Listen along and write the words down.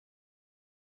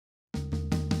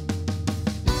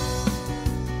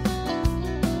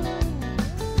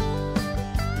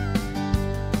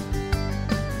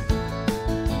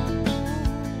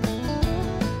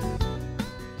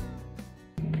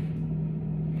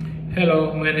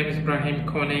Hello, my name is Ibrahim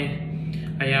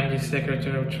Kone. I am the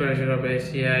Secretary of Treasury of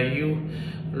SEIU,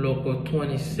 Local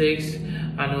 26.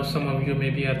 I know some of you may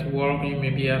be at work, you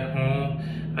may be at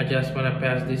home. I just want to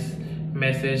pass this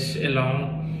message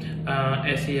along.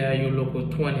 SEIU Local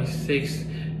 26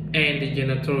 and the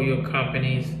janitorial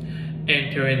companies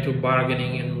enter into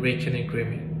bargaining and reach an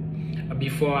agreement.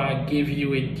 Before I give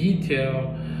you a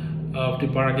detail of the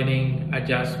bargaining, I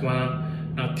just want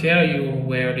to tell you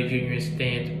where the union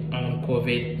stands on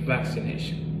COVID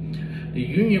vaccination. The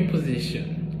union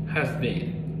position has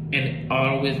been and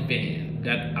always been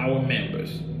that our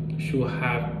members should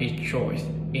have a choice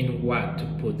in what to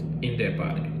put in their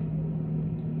body.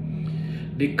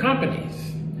 The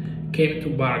companies came to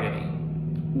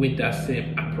bargaining with that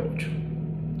same approach.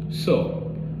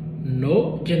 So,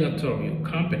 no janitorial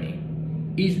company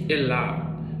is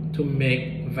allowed to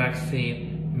make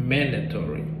vaccine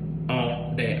mandatory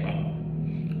on their own.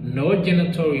 No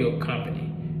janitorial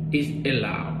company is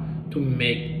allowed to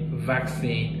make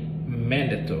vaccine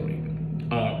mandatory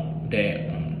on their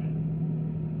own.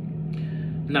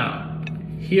 Now,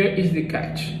 here is the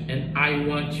catch, and I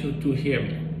want you to hear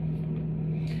me.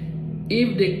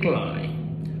 If the client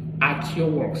at your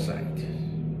work site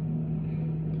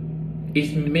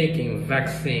is making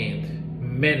vaccines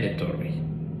mandatory,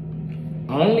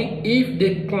 only if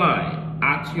the client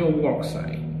at your work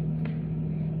site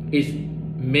is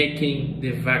making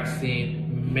the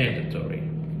vaccine mandatory,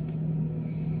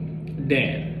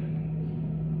 then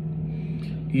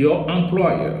your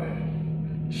employer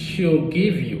should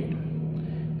give you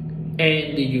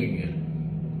and the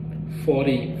union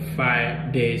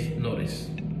 45 days notice.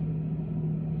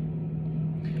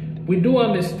 We do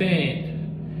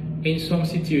understand in some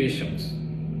situations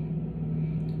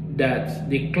that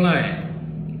the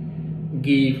client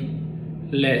give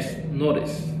less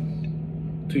notice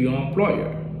to your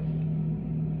employer.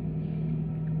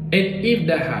 And if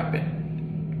that happens,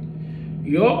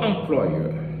 your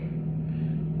employer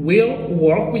will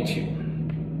work with you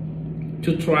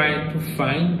to try to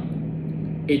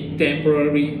find a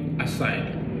temporary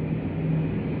assignment.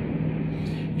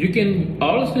 You can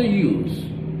also use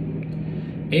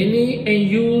any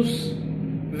unused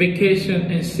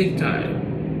vacation and sick time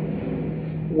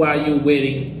while you're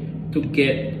waiting to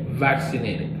get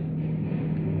vaccinated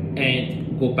and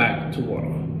go back to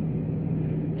work.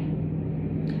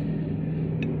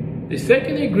 The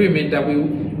second agreement that we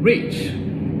reach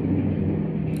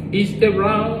is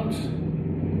around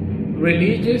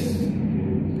religious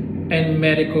and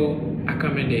medical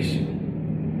accommodation.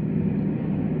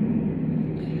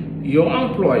 Your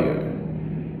employer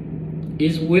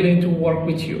is willing to work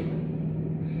with you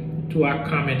to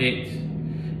accommodate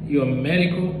your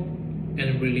medical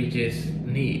and religious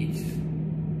needs.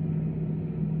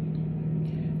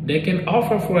 They can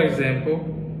offer, for example,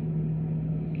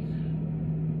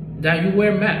 that you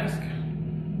wear mask,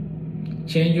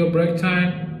 change your break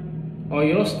time or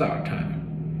your start time.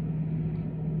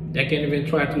 They can even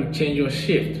try to change your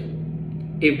shift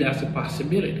if that's a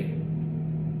possibility.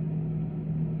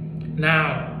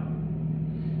 Now,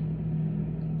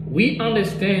 we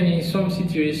understand in some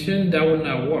situations that will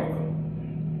not work.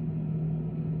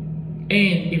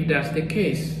 And if that's the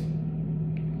case,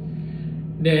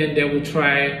 then they will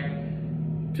try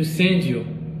to send you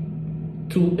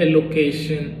to a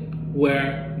location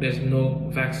where there's no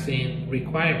vaccine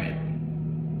requirement.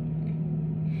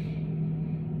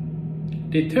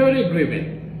 The third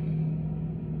agreement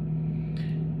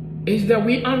is that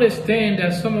we understand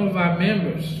that some of our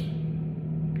members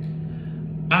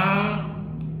are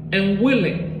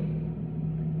unwilling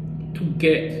to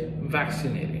get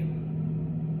vaccinated.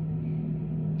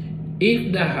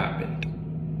 If that happens,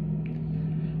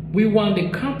 we want the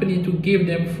company to give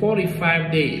them 45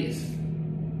 days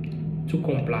to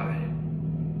comply.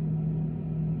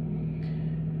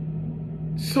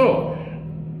 So,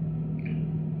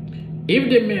 if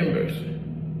the members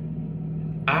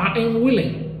are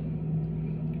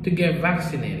unwilling to get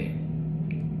vaccinated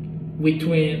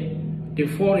between the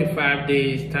 45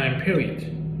 days time period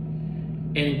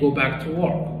and go back to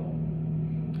work,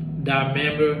 that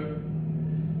member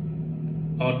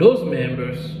or those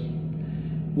members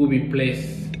will be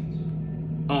placed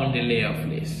on the layoff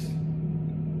list.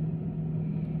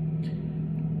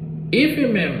 If a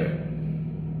member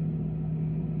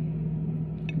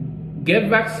get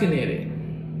vaccinated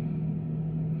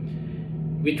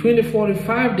between the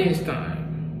 45 days time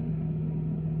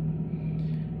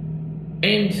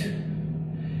and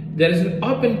there is an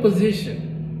open position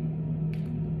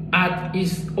at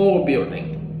his old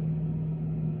building,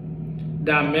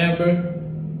 that member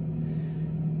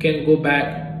can go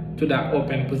back to that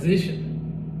open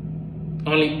position.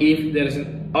 only if there is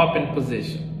an open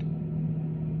position.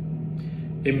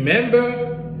 A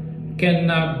member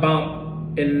cannot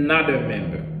bump another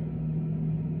member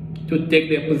to take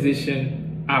their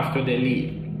position after they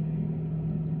leave.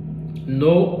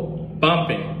 No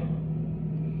bumping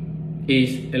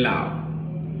is allowed.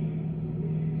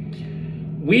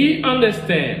 We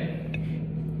understand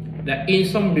that in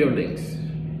some buildings,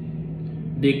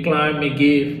 the client may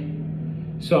give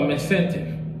some incentive.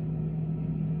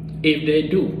 If they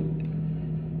do,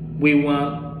 we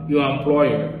want your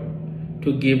employer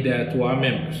to give that to our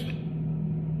members.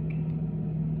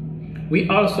 We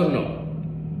also know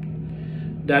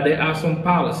that there are some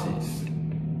policies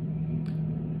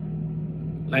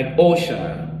like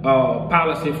OSHA or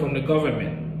policy from the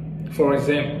government, for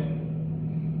example,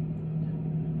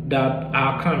 that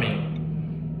are coming.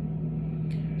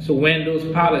 So when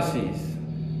those policies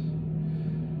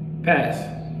pass,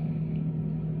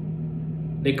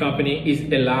 the company is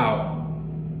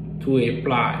allowed to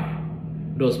apply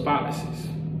those policies.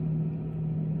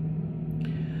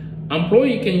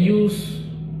 Employee can use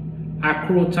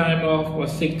accrued time off or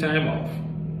sick time off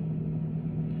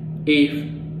if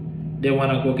they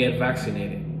want to go get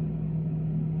vaccinated.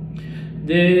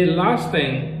 The last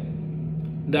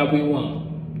thing that we want,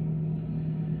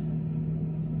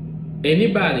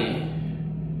 anybody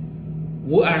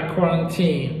who are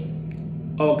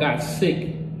quarantined or got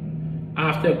sick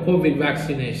after COVID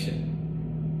vaccination,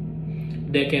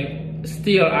 they can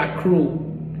still accrue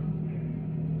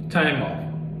time off.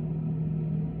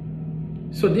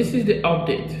 So this is the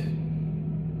update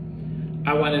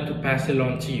I wanted to pass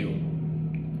along to you.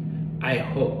 I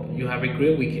hope you have a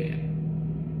great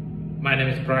weekend. My name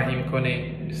is Ibrahim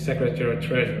Kone, Secretary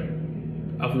Treasurer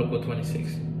of Local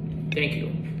 26. Thank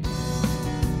you.